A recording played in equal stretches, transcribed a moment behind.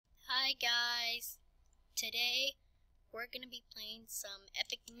Hi guys, today we're gonna be playing some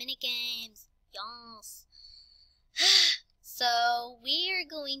epic minigames. Yes. So we're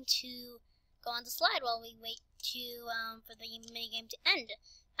going to go on the slide while we wait for the minigame to end.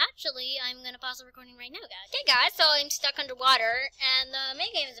 Actually, I'm gonna pause the recording right now, guys. Okay, guys, so I'm stuck underwater and the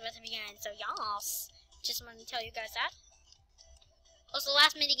minigame is about to begin. So yes, just wanted to tell you guys that. Also,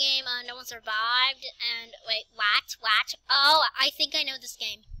 last minigame, no one survived. And wait, what? Oh, I think I know this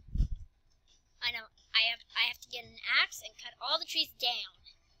game. I know. I have to get an axe and cut all the trees down.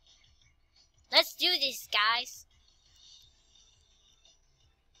 Let's do this, guys.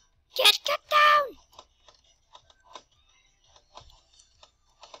 Get cut down.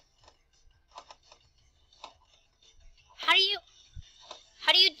 How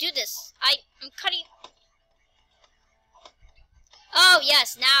do you do this? I'm cutting. Oh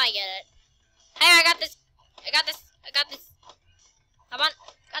yes, now I get it. Hey, I got this. Come on,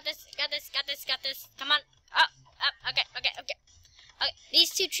 got this. Come on. Oh, okay. Okay, these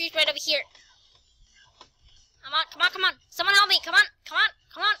two trees right over here. Come on. Someone help me. Come on.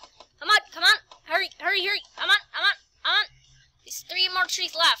 Hurry. Come on. There's 3 more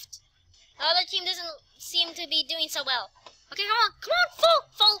trees left. The other team doesn't seem to be doing so well. Okay, come on.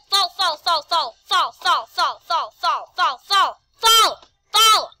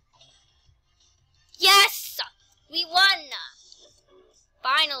 Fall. Yes! We won!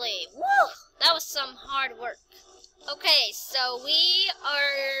 Finally. Woo! That was some hard work. Okay, so we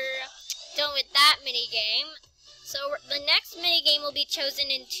are done with that mini game. So the next mini game will be chosen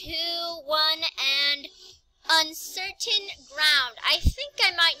in 2, 1, and uncertain ground. I think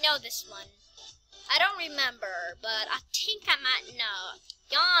I might know this one. I don't remember, but I think I might know.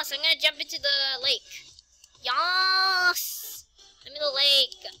 Yes, I'm gonna jump into the lake. Yes! I'm in the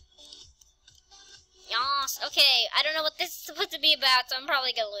lake. Yes. Okay, I don't know what this is supposed to be about, so I'm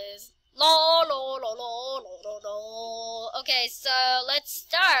probably gonna lose. Okay, so let's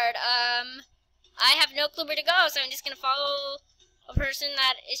start. I have no clue where to go, so I'm just gonna follow a person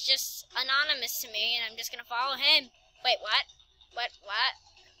that is just anonymous to me, and I'm just gonna follow him. Wait, what?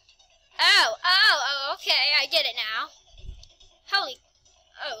 Oh, okay, I get it now.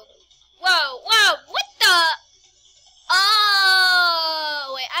 Whoa, what the?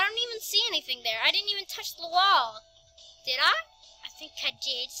 Oh, wait, I don't even see anything there. I didn't even touch the wall. Did I? I think I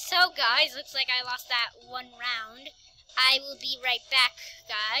did. So, guys, looks like I lost that 1 round. I will be right back,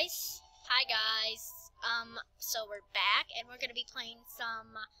 guys. Hi, guys. So we're back, and we're gonna be playing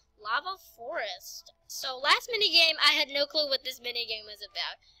some Lava Forest. So, last minigame, I had no clue what this minigame was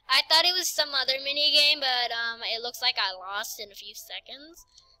about. I thought it was some other minigame, but, it looks like I lost in a few seconds.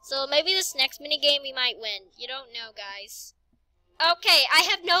 So maybe this next minigame we might win. You don't know, guys. Okay, I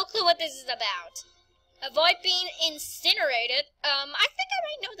have no clue what this is about. Avoid being incinerated. I think I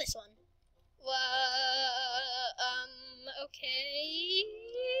might know this one. Okay.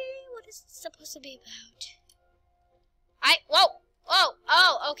 What is this supposed to be about?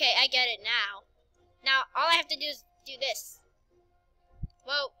 Oh, okay, I get it now. Now, all I have to do is do this.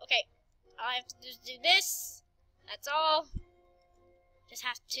 Whoa, okay. All I have to do is do this. That's all. Just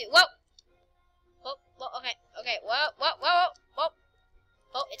have to, whoa, okay, whoa,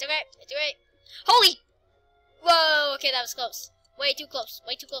 it's okay, holy, whoa, okay, that was close, way too close,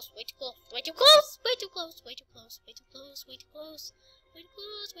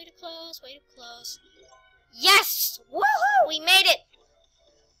 yes, woohoo, we made it,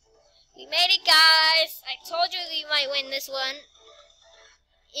 guys. I told you we might win this one,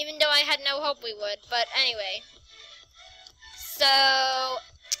 even though I had no hope we would, but anyway. So,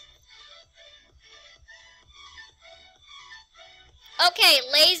 okay,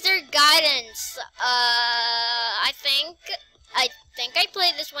 laser guidance. I think I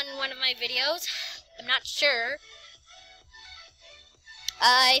played this one in one of my videos. I'm not sure.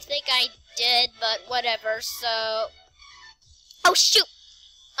 I think I did, but whatever. So, oh shoot.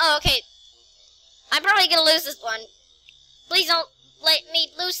 Oh, okay. I'm probably gonna lose this one. Please don't let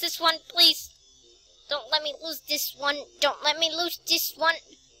me lose this one, please. Don't let me lose this one. Don't let me lose this one.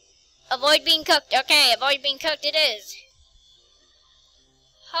 Avoid being cooked. Okay, avoid being cooked it is.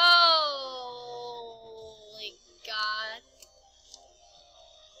 Holy God.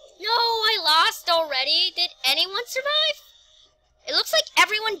 No, I lost already. Did anyone survive? It looks like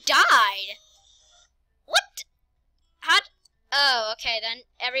everyone died. What? Oh, okay then.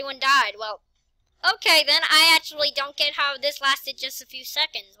 Everyone died. Well, okay then. I actually don't get how this lasted just a few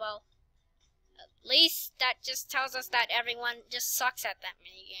seconds. Well, at least that just tells us that everyone just sucks at that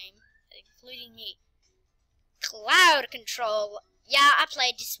minigame, including me. Cloud control. Yeah, I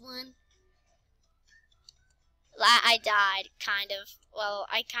played this one. I died, kind of. Well,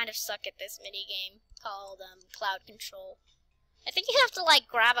 I kind of suck at this minigame called cloud control. I think you have to like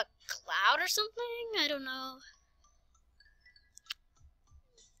grab a cloud or something. I don't know.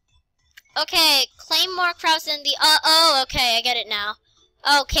 Okay, claim more crowds than the. Oh, okay, I get it now.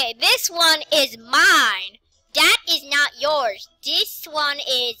 Okay, this one is mine. That is not yours. This one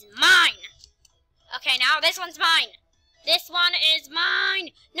is mine. Okay, now this one's mine. This one is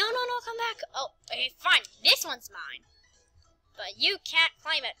mine. No, come back. Oh, okay, fine. This one's mine. But you can't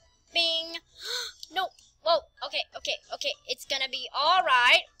claim it. Bing. No. Whoa. Okay. It's gonna be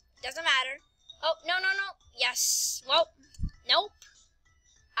alright. Doesn't matter. Oh, no. Yes. Whoa. Nope.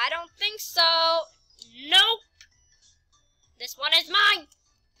 I don't think so. Nope. This one is mine.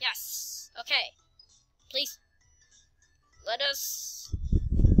 Yes. Okay. Please. Let us.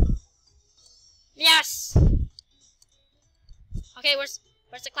 Yes. Okay, where's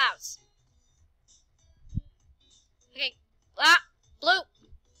the clouds? Okay. Blue.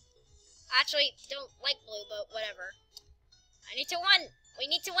 Actually, don't like blue, but whatever. I need to win. We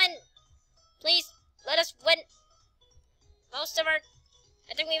need to win. Please, let us win. Most of our...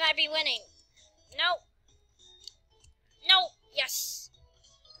 I think we might be winning. No. No. Yes.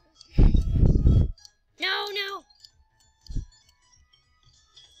 No.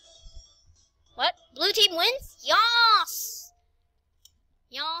 What? Blue team wins? Yes!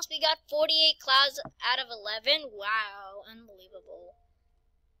 Yes, we got 48 clouds out of 11. Wow, unbelievable.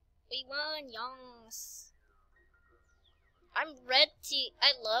 We won, yes. I'm red team.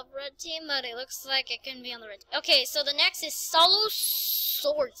 I love red team, but it looks like it can be on the red team. Okay, so the next is solo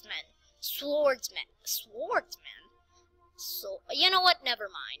swordsman. Swordsman. So, you know what? Never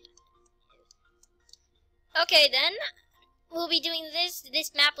mind. Okay, then. We'll be doing this.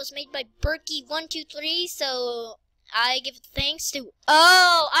 This map was made by Berkey123, so I give thanks to...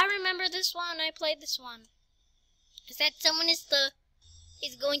 Oh, I remember this one. I played this one. Is that someone is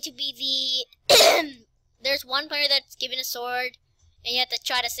going to be the... There's one player that's given a sword, and you have to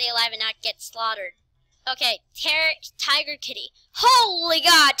try to stay alive and not get slaughtered. Okay, Tiger Kitty. Holy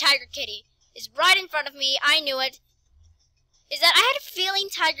God, Tiger Kitty is right in front of me. I knew it. Is that I had a feeling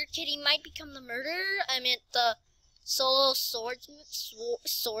Tiger Kitty might become the murderer. I meant the solo swordsman.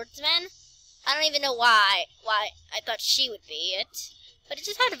 I don't even know why I thought she would be it, but it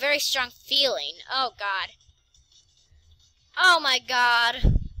just had a very strong feeling. Oh God. Oh my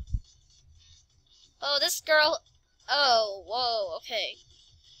God. Oh, this girl. Oh, whoa. Okay.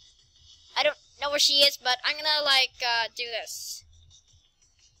 I don't know where she is, but I'm gonna like do this.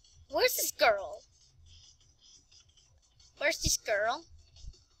 Where's this girl? Where's this girl?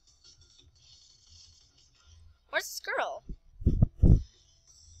 Where's this girl?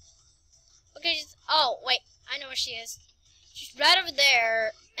 Okay, oh, wait. I know where she is. She's right over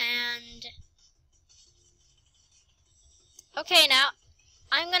there, and... Okay, now,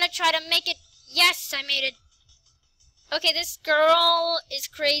 I'm gonna try to make it... Yes, I made it. Okay, this girl is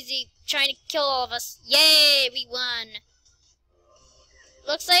crazy, trying to kill all of us. Yay, we won.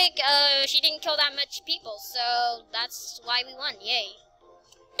 Looks like, she didn't kill that much people, so that's why we won. Yay.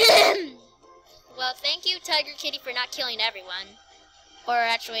 Well, thank you, Tiger Kitty, for not killing everyone. Or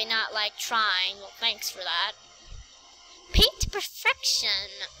actually not, like, trying. Well, thanks for that. Paint to perfection.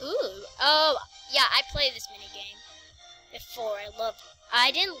 Ooh. Oh, yeah, I played this minigame before.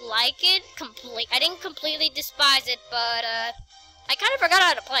 I didn't like it I didn't completely despise it, but, I kind of forgot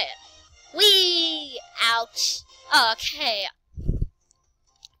how to play it. Whee! Ouch. Okay.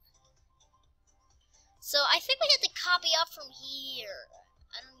 So, I think we have to copy up from here.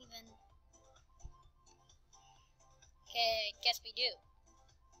 I don't even... Okay, guess we do.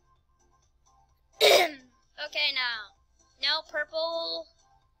 Okay, now. No, purple.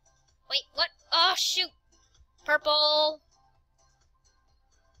 Wait, what? Oh, shoot. Purple.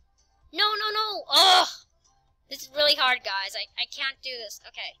 No. Ugh. This is really hard, guys. I can't do this.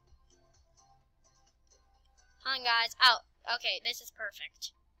 Okay. Hold on, guys. Out. Okay, this is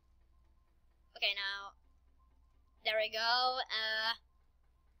perfect. Okay, now. There we go.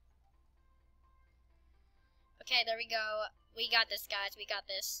 Okay, there we go. We got this, guys. We got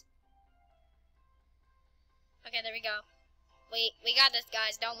this. Okay, there we go. We got this,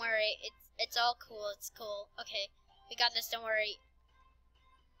 guys. Don't worry. It's all cool. It's cool. Okay, we got this. Don't worry.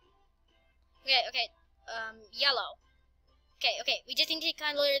 Okay. Yellow. Okay. We just need to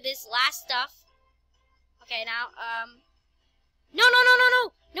color this last stuff. Okay, now, no.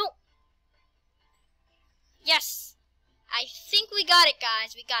 Yes. I think we got it,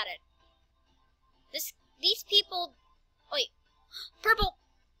 guys. We got it. These people... Wait. Purple.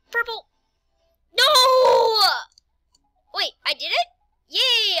 No! Wait, I did it?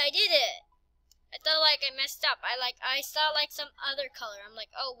 Yay, I did it. I thought like I messed up. I saw like some other color. I'm like,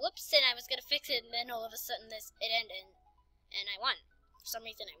 oh whoops, and I was gonna fix it, and then all of a sudden it ended, and I won. For some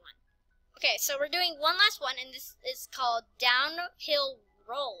reason I won. Okay, so we're doing one last one, and this is called Downhill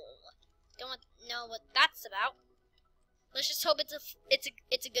Roll. Don't know what that's about. Let's just hope it's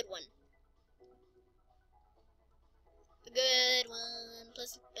a good one. A good one,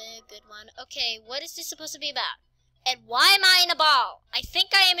 plus a good one. Okay, what is this supposed to be about? And why am I in a ball? I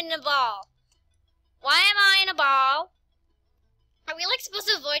think I am in a ball. Why am I in a ball? Are we like supposed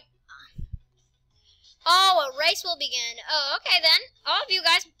to avoid? Oh, a race will begin. Oh, okay then. All of you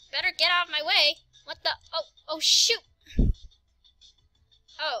guys better get out of my way. What the? Oh, shoot.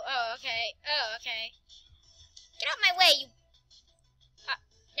 Oh, okay. Oh, okay. Get out of my way, you.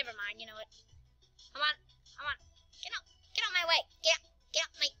 Never mind. You know what? Come on. Get out my way. Get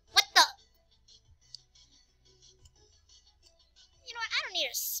out my. What the? You know what? I don't need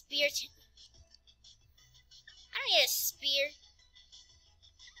a spear. I don't need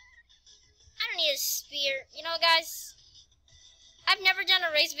a spear. You know, guys, I've never done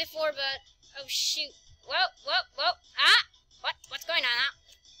a race before, but oh shoot! Whoa! Ah! What's going on?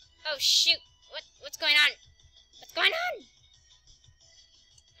 Oh shoot! What's going on? What's going on?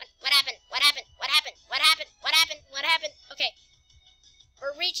 What happened? Okay,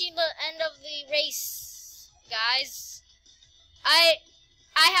 we're reaching the end of the race, guys. I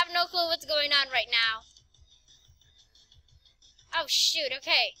have no clue what's going on right now. Oh shoot!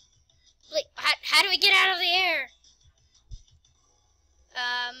 Okay. Wait, how do we get out of the air?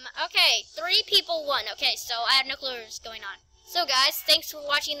 Okay, 3 people won. Okay, so I have no clue what's going on. So guys, thanks for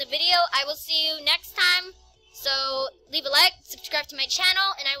watching the video. I will see you next time. So leave a like, subscribe to my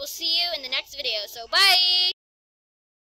channel, and I will see you in the next video. So bye!